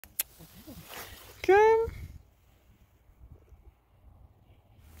Come.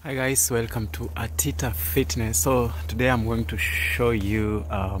 Hi guys, welcome to Atita Fitness. So today I'm going to show you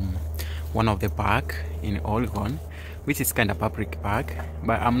one of the park in Oregon, which is kind of public park,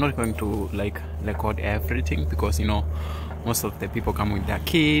 but I'm not going to record everything because most of the people come with their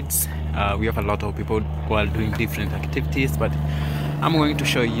kids. We have a lot of people who are doing different activities, but I'm going to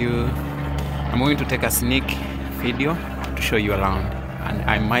show you, I'm going to take a sneak video to show you around, and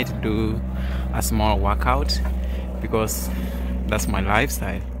I might do a small workout because that's my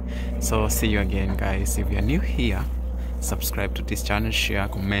lifestyle. So see you again guys. If you're new here, subscribe to this channel, share,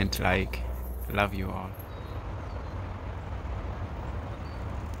 comment, like. Love you all.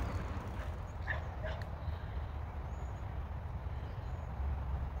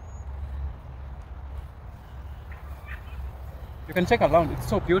 You can check around, it's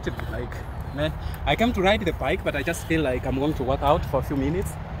so beautiful. Man, I came to ride the bike, but I just feel like I'm going to work out for a few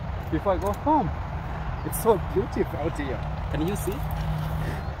minutes before I go home. It's so beautiful out here. Can you see?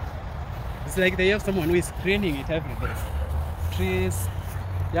 It's like they have someone who is cleaning it every day. Trees.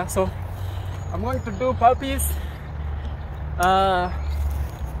 Yeah, so I'm going to do puppies. 7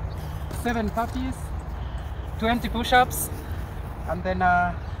 puppies, 20 push-ups, and then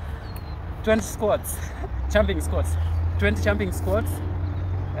 20 squats, jumping squats. 20 jumping squats,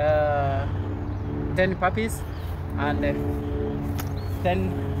 10 puppies, and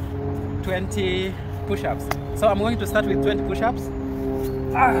 20 push-ups. So I'm going to start with 20 push-ups.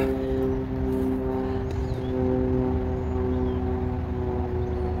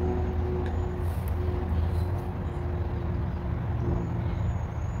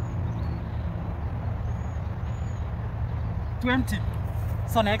 20.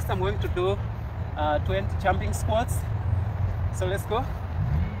 So next I'm going to do 20 jumping squats. So let's go.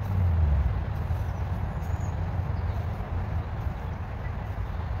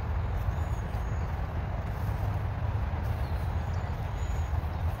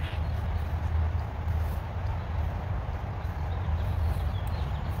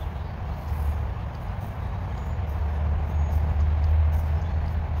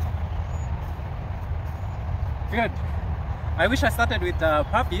 Good. I wish I started with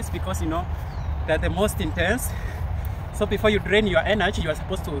puppies because they're the most intense. So before you drain your energy, you are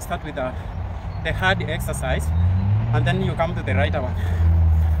supposed to start with the hard exercise, and then you come to the lighter one.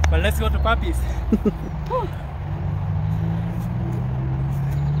 But let's go to puppies. 1,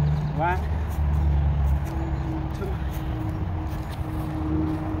 2.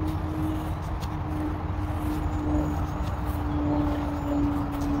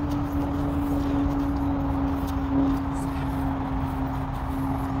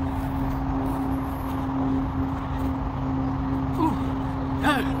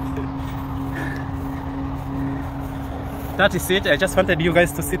 That is it. I just wanted you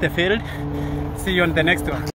guys to see the field. See you on the next one.